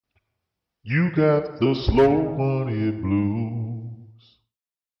You got the slow money blues.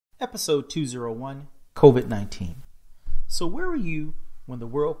 Episode 201, COVID-19. So where were you when the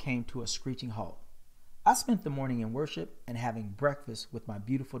world came to a screeching halt? I spent the morning in worship and having breakfast with my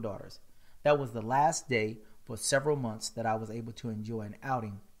beautiful daughters. That was the last day for several months that I was able to enjoy an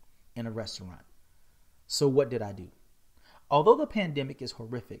outing in a restaurant. So what did I do? Although the pandemic is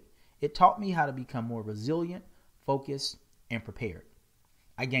horrific, it taught me how to become more resilient, focused, and prepared.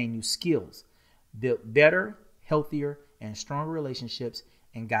 I gained new skills, built better, healthier, and stronger relationships,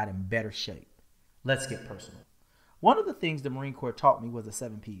 and got in better shape. Let's get personal. One of the things the Marine Corps taught me was the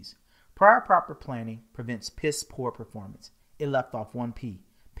 7 Ps. Prior proper planning prevents piss poor performance. It left off 1 P,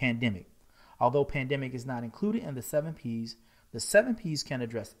 pandemic. Although pandemic is not included in the 7 Ps, the 7 Ps can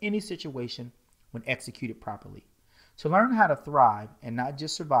address any situation when executed properly. To learn how to thrive and not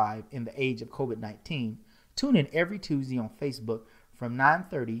just survive in the age of COVID-19, tune in every Tuesday on Facebook from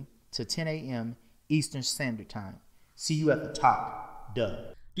 9:30 to 10 a.m. Eastern Standard Time. See you at the top.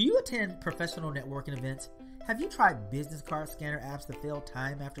 Doug. Do you attend professional networking events? Have you tried business card scanner apps that fail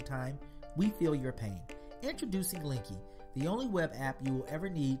time after time? We feel your pain. Introducing Linky, the only web app you will ever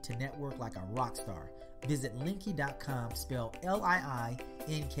need to network like a rock star. Visit linky.com, spelled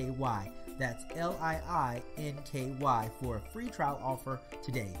L-I-I-N-K-Y. That's L-I-I-N-K-Y for a free trial offer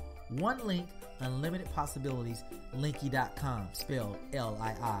today. One link, unlimited possibilities. Linky.com, spelled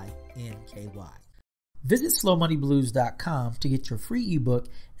L-I-I-N-K-Y. Visit slowmoneyblues.com to get your free ebook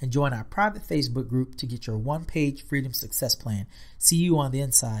and join our private Facebook group to get your one-page freedom success plan. See you on the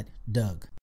inside, Doug.